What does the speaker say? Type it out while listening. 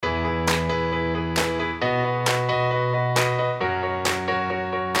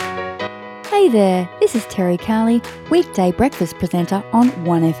Hey there, this is Terry Cowley, weekday breakfast presenter on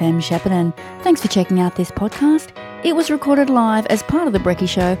 1FM Shepparton. Thanks for checking out this podcast. It was recorded live as part of The Brekkie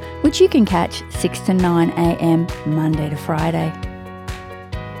Show, which you can catch 6 to 9am Monday to Friday.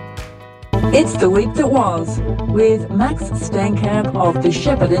 It's the week that was with Max Stankamp of the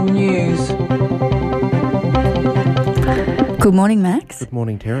Shepparton News. Good morning, Max. Good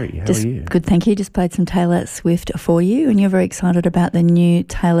morning, Terry. How are you? Good, thank you. Just played some Taylor Swift for you, and you're very excited about the new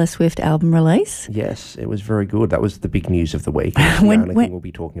Taylor Swift album release. Yes, it was very good. That was the big news of the week. It's the only thing we'll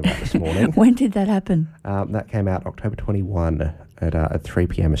be talking about this morning. When did that happen? That came out October 21 at 3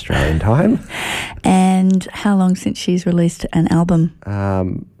 p.m. Australian time. And how long since she's released an album?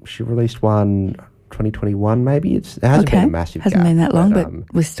 She released one 2021 maybe. It hasn't been a massive Hasn't gap, been that long,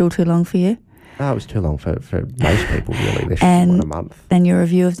 but was still too long for you? No, it was too long for most people, really. They should want a month. And your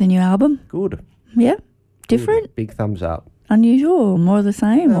review of the new album? Good. Yeah? Different? Good. Big thumbs up. Unusual or more of the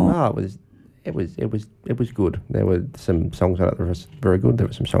same? No, it was good. There were some songs on it that were very good. There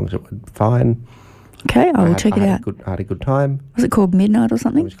were some songs that were fine. Okay, I will check it out. I had a good time. Was it called Midnight or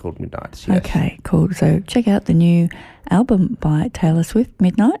something? It was called Midnight, yes. Okay, cool. So check out the new album by Taylor Swift,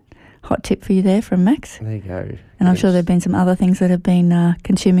 Midnight. Hot tip for you there from Max. There you go. And I'm sure there have been some other things that have been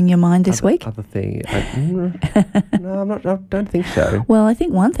consuming your mind this week. Other thing? No, I don't think so. Well, I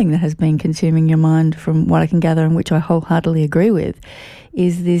think one thing that has been consuming your mind, from what I can gather and which I wholeheartedly agree with,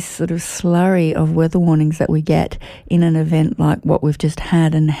 is this sort of slurry of weather warnings that we get in an event like what we've just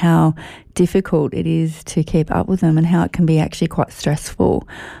had, and how difficult it is to keep up with them, and how it can be actually quite stressful.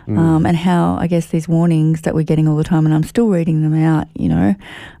 And how, I guess, these warnings that we're getting all the time, and I'm still reading them out,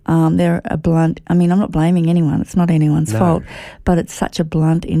 they're a blunt, I'm not blaming anyone, it's not anyone's fault, but it's such a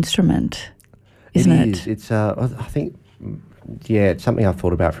blunt instrument, isn't it? It is. It's, I think, it's something I've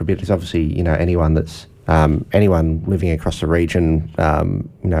thought about for a bit. Is obviously, anyone that's, anyone living across the region,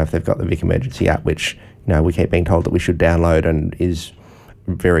 if they've got the Vic Emergency app, which, we keep being told that we should download, and is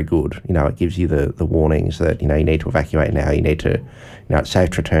very good. It gives you the warnings that, you need to evacuate now, you need to, it's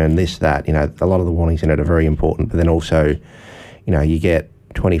safe to return, this, that, a lot of the warnings in it are very important. But then also, you get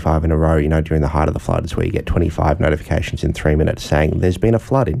 25 in a row, during the height of the floods, where you get 25 notifications in 3 minutes saying there's been a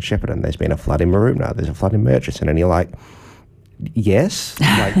flood in Shepparton, there's been a flood in Maroubra, there's a flood in Murchison, and you're like, yes,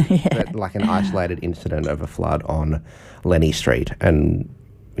 like an isolated incident of a flood on Lenny Street. And,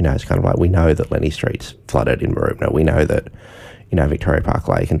 it's kind of like, we know that Lenny Street's flooded in Maroubra. We know that, Victoria Park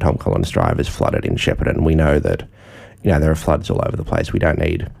Lake and Tom Collins Drive is flooded in Shepparton. We know that, there are floods all over the place. We don't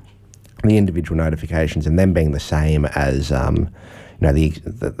need the individual notifications and them being the same as,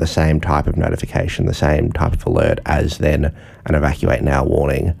 the same type of notification, the same type of alert as then an evacuate now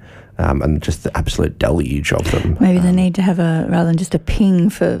warning. And just the absolute deluge of them. Maybe they need to have rather than just a ping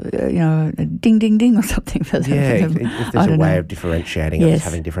for, a ding, ding, ding or something for them. Yeah, if there's a way of differentiating it,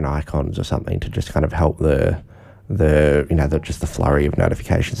 having different icons or something to just kind of help just the flurry of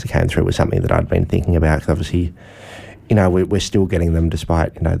notifications that came through was something that I'd been thinking about. Because obviously, we're still getting them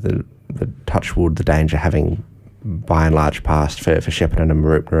despite, the touch wood, the danger having by and large passed for Shepparton and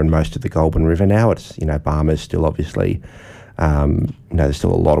Maroubra and most of the Goulburn River now. It's, Barmer's still obviously... there's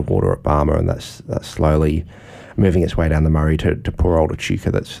still a lot of water at Barmer, and that's slowly moving its way down the Murray to poor old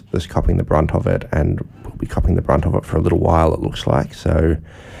Echuca that's copping the brunt of it, and will be copping the brunt of it for a little while, it looks like. So,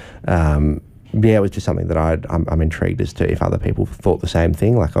 it was just something that I'm intrigued as to if other people thought the same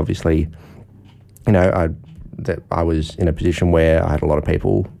thing. Like, obviously, I was in a position where I had a lot of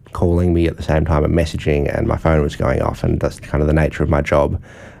people calling me at the same time and messaging, and my phone was going off, and that's kind of the nature of my job.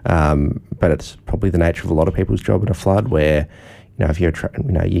 But it's probably the nature of a lot of people's job in a flood, where, if you're,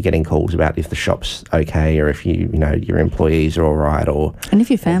 you're getting calls about if the shop's okay, or if your employees are all right, and if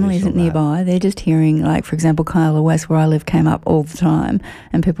your family isn't nearby, they're just hearing, like, for example, Kyla West, where I live, came up all the time,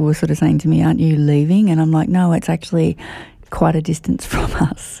 and people were sort of saying to me, "Aren't you leaving?" And I'm like, "No, it's actually quite a distance from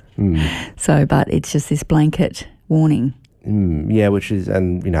us." So, but it's just this blanket warning. Which is,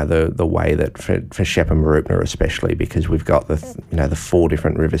 and the way that for Shep and Maroubra especially, because we've got the 4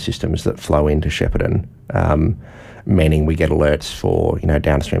 different river systems that flow into Shepparton, meaning we get alerts for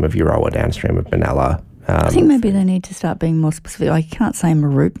downstream of Euroa, downstream of Benalla. I think maybe they need to start being more specific. Like, you can't say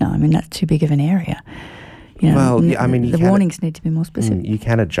Maroubra. That's too big of an area. The warnings need to be more specific. You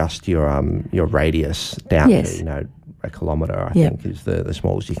can adjust your radius down to a kilometre. I think is the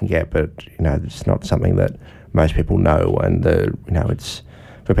smallest you can get, but it's not something that most people know, and it's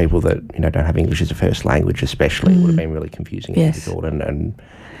for people that don't have English as a first language, especially, it would have been really confusing and difficult, and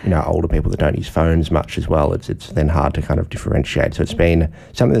older people that don't use phones much as well. It's then hard to kind of differentiate. So it's been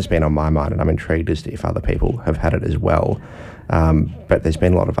something that's been on my mind, and I'm intrigued as to if other people have had it as well. But there's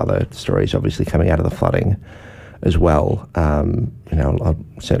been a lot of other stories, obviously, coming out of the flooding as well.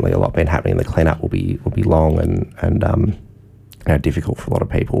 Certainly a lot been happening. The cleanup will be long and difficult for a lot of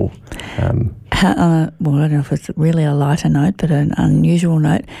people. I don't know if it's really a lighter note, but an unusual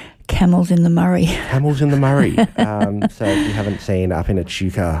note. Camels in the Murray. Camels in the Murray. So if you haven't seen, up in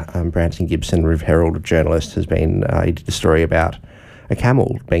Echuca, Branson Gibson, River Herald journalist, he did a story about a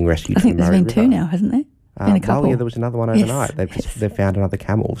camel being rescued from the Murray River. I think there's been two now, hasn't there? Been a couple. Well, yeah, there was another one overnight. Yes. They've found another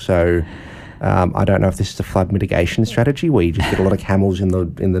camel. So I don't know if this is a flood mitigation strategy where you just get a lot of camels in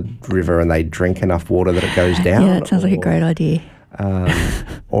the river and they drink enough water that it goes down. Yeah, that sounds like a great idea.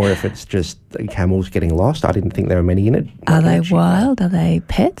 Or if it's just camels getting lost. I didn't think there were many in it. Are they wild? Are they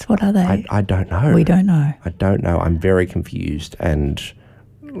pets? What are they? I don't know. We don't know. I don't know. I'm very confused, and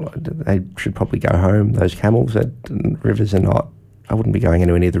they should probably go home. Those camels, rivers are not. I wouldn't be going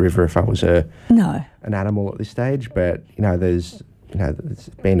anywhere near the river if I was an animal at this stage. But it's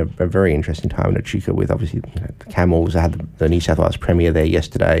been a very interesting time in Echuca with obviously the camels. I had the New South Wales Premier there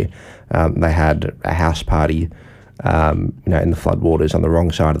yesterday. They had a house party. In the floodwaters on the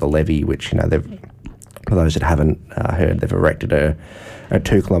wrong side of the levee, which, they've, for those that haven't heard, they've erected a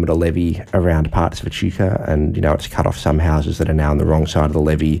 2-kilometre levee around parts of Echuca, and, it's cut off some houses that are now on the wrong side of the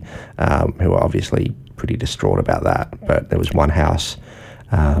levee, who are obviously pretty distraught about that. But there was one house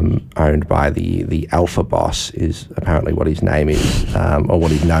owned by the Alpha boss, is apparently what his name is, or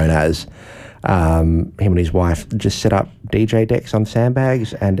what he's known as. Him and his wife just set up DJ decks on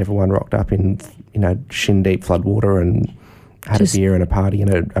sandbags, and everyone rocked up in shin deep floodwater and had a beer and a party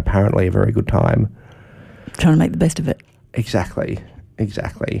and apparently a very good time. Trying to make the best of it. Exactly. Back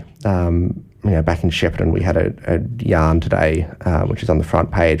in Shepparton, we had a yarn today, which is on the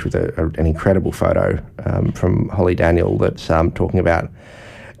front page with an incredible photo from Holly Daniel that's talking about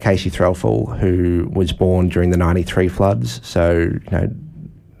Casey Threlfall, who was born during the 93 floods. So,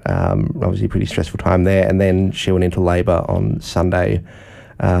 obviously a pretty stressful time there. And then she went into labour on Sunday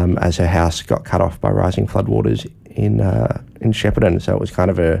as her house got cut off by rising floodwaters in Shepparton. So it was kind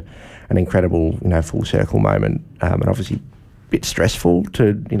of an incredible, full circle moment, and obviously a bit stressful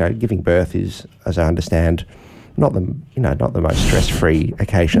to, giving birth is, as I understand, not the most stress-free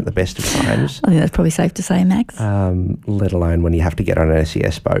occasion at the best of times. I think that's probably safe to say, Max. Let alone when you have to get on an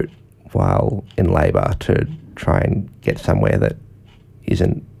SES boat while in labour to try and get somewhere that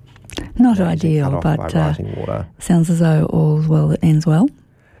isn't not ideal, but sounds as though all's well that ends well.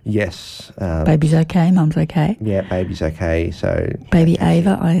 Yes. Baby's okay, mum's okay. Yeah, baby's okay. So baby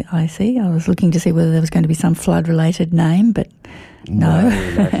Ava, I see. I was looking to see whether there was going to be some flood-related name, but no.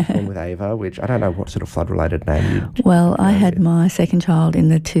 She's born with Ava, which I don't know what sort of flood-related name you'd... Well, I had my second child in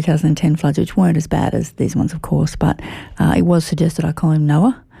the 2010 floods, which weren't as bad as these ones, of course, but it was suggested I call him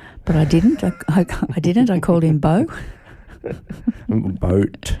Noah, but I didn't. I didn't. I called him Bo.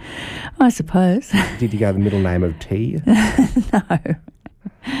 Boat. I suppose. Did you go the middle name of T? No.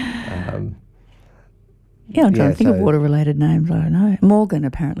 I'm trying to think of water-related names. I don't know. Morgan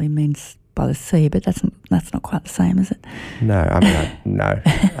apparently means by the sea, but that's not quite the same, is it? No, no.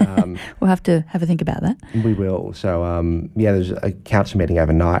 We'll have to have a think about that. We will. So, there's a council meeting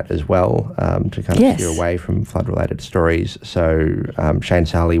overnight as well to kind of steer away from flood-related stories. So, Shane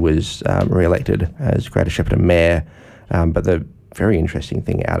Sarley was re-elected as Greater Shepparton Mayor, but the very interesting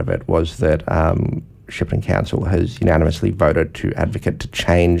thing out of it was that Shepparton Council has unanimously voted to advocate to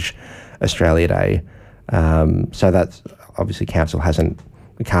change Australia Day. So that's obviously council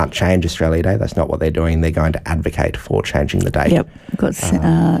can't change Australia Day. That's not what they're doing. They're going to advocate for changing the date. Yep, we've got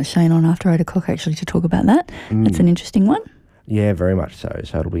Shane on after 8 o'clock actually to talk about that. That's an interesting one. Yeah, very much so.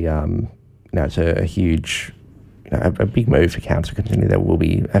 So it'll be, it's a huge, a big move for council. Considering there will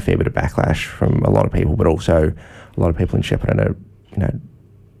be a fair bit of backlash from a lot of people, but also a lot of people in Shepparton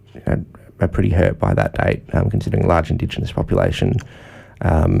are pretty hurt by that date, considering large Indigenous population.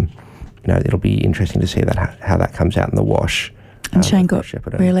 It'll be interesting to see how that comes out in the wash. And Shane got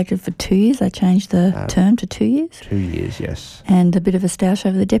re-elected for 2 years. They changed the term to 2 years. 2 years, yes. And a bit of a stoush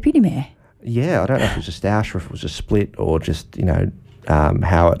over the deputy mayor. Yeah, I don't know if it was a stoush or if it was a split or just how it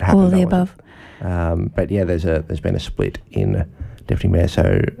happened. All of the above. But yeah, there's been a split in deputy mayor.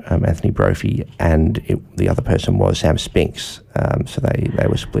 So Anthony Brophy and the other person was Sam Spinks. So they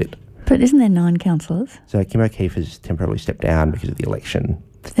were split. But isn't there 9 councillors? So Kim O'Keefe has temporarily stepped down because of the election.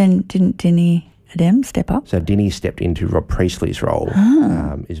 But then didn't Dinny Adem step up? So Dinny stepped into Rob Priestley's role,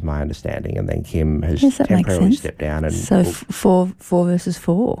 is my understanding, and then Kim has temporarily stepped down. And so 4 versus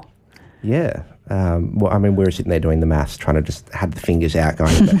 4. Yeah. We were sitting there doing the maths, trying to just have the fingers out,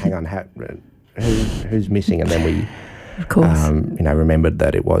 going, but hang on, who's missing? And then we, of course, remembered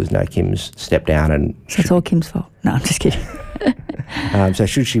that it was Kim's stepped down, and so it's all Kim's fault. No, I'm just kidding. So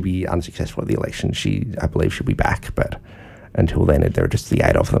should she be unsuccessful at the election, I believe she'll be back. But until then, there are just the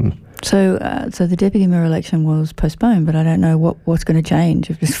 8 of them. So the deputy mayor election was postponed, but I don't know what's going to change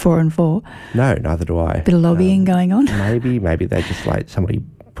if it's 4 and 4. No, neither do I. Bit of lobbying going on. Maybe they just like somebody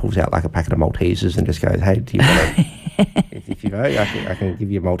pulls out like a packet of Maltesers and just goes, "Hey, do you want to?" If you vote, I can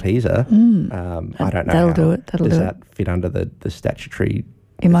give you a Malteser. I don't know. That'll do it. Does that fit under the statutory?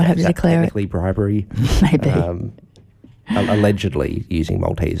 You might have to declare technically bribery. Maybe. Allegedly using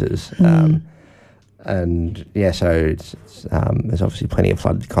Maltesers. And yeah, so it's there's obviously plenty of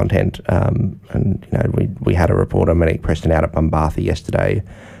flood content. And we had a reporter, Monique Preston, out at Bumbartha yesterday,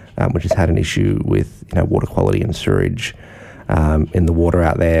 which has had an issue with water quality and sewage in the water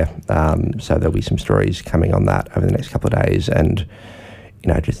out there. So there'll be some stories coming on that over the next couple of days. And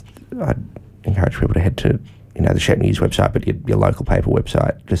I'd encourage people to head to the Shep News website, but your local paper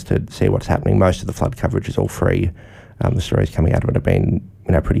website, just to see what's happening. Most of the flood coverage is all free. The stories coming out of it have been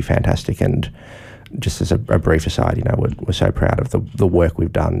pretty fantastic. And just as a brief aside, we're so proud of the work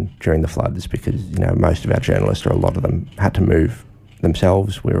we've done during the floods, because most of our journalists, or a lot of them, had to move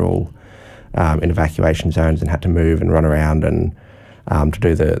themselves. We're all in evacuation zones and had to move and run around, and to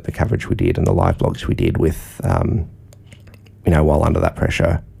do the coverage we did and the live blogs we did with while under that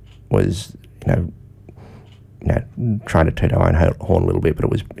pressure was trying to toot our own horn a little bit, but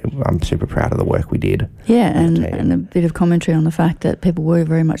I'm super proud of the work we did. Yeah, and a bit of commentary on the fact that people were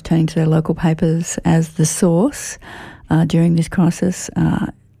very much turning to their local papers as the source during this crisis,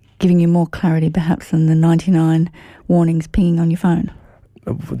 giving you more clarity perhaps than the 99 warnings pinging on your phone.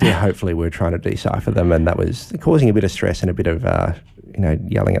 Yeah, hopefully we're trying to decipher them, and that was causing a bit of stress and a bit of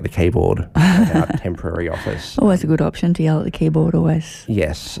yelling at the keyboard at our temporary office. Always a good option to yell at the keyboard. Always.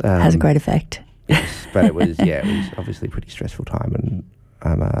 Yes, has a great effect. Yes, but it was obviously a pretty stressful time, and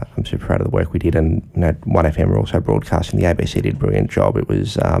I'm super proud of the work we did. And 1FM were also broadcasting. The ABC did a brilliant job. It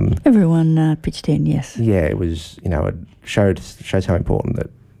was everyone pitched in. Yes. Yeah, it was. It shows how important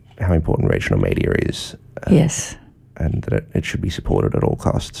regional media is. Yes. And that it should be supported at all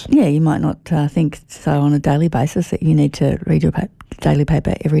costs. Yeah, you might not think so on a daily basis that you need to read your daily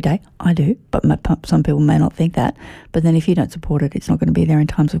paper every day. I do, but some people may not think that. But then if you don't support it, it's not going to be there in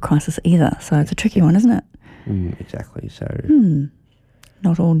times of crisis either. So it's a tricky one, isn't it? Exactly. So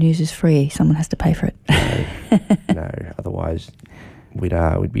not all news is free. Someone has to pay for it. No. Otherwise, we'd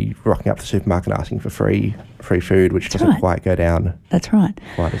be rocking up the supermarket asking for free food, which doesn't quite go down. That's right.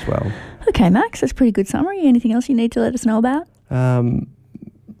 Quite as well. Okay, Max, that's a pretty good summary. Anything else you need to let us know about? No.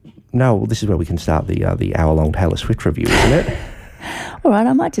 Well, this is where we can start the hour-long Taylor Swift review, isn't it? All right,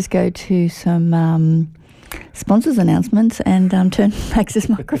 I might just go to some sponsors announcements and turn Max's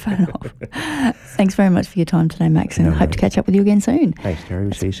microphone off. Thanks very much for your time today, Max, and I hope to catch up with you again soon. Thanks, Terry.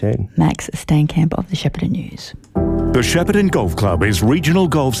 We'll see you soon. Max Steenkamp of the Shepparton News. The Shepparton Golf Club is regional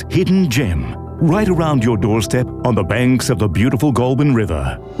golf's hidden gem, right around your doorstep on the banks of the beautiful Goulburn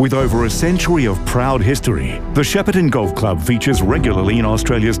River. With over a century of proud history, the Shepparton Golf Club features regularly in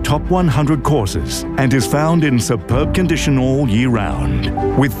Australia's top 100 courses and is found in superb condition all year round.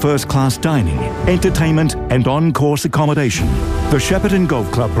 With first-class dining, entertainment and on-course accommodation, the Shepparton Golf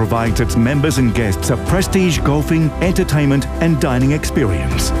Club provides its members and guests a prestige golfing, entertainment and dining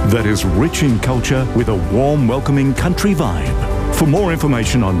experience that is rich in culture with a warm, welcoming country vibe. For more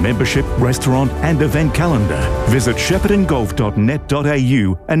information on membership, restaurant and event calendar, visit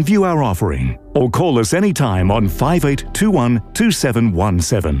sheppartongolf.net.au and view our offering. Or call us anytime on 5821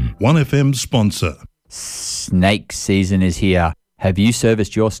 2717. 1FM sponsor. Snake season is here. Have you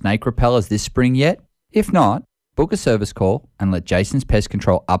serviced your snake repellers this spring yet? If not, book a service call and let Jason's Pest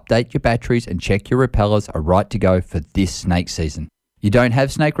Control update your batteries and check your repellers are right to go for this snake season. You don't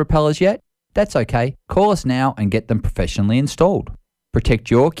have snake repellers yet? That's okay. Call us now and get them professionally installed. Protect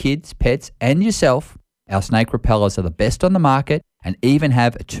your kids, pets and yourself. Our snake repellers are the best on the market and even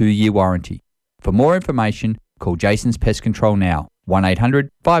have a 2-year warranty. For more information, call Jason's Pest Control now.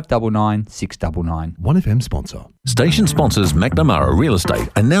 1800 599 699. 1FM sponsor. Station sponsors McNamara Real Estate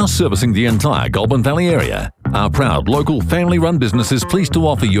are now servicing the entire Goulburn Valley area. Our proud local family-run business is pleased to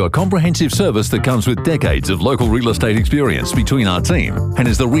offer you a comprehensive service that comes with decades of local real estate experience between our team and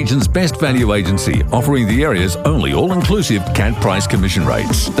is the region's best value agency, offering the area's only all-inclusive capped price commission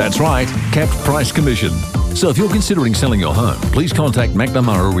rates. That's right, capped price commission. So if you're considering selling your home, please contact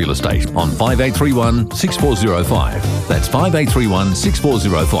McNamara Real Estate on 5831 6405. That's 5831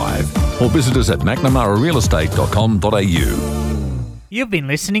 6405. Or visit us at mcnamararealestate.com.au. You've been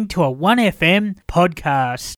listening to a 1FM podcast.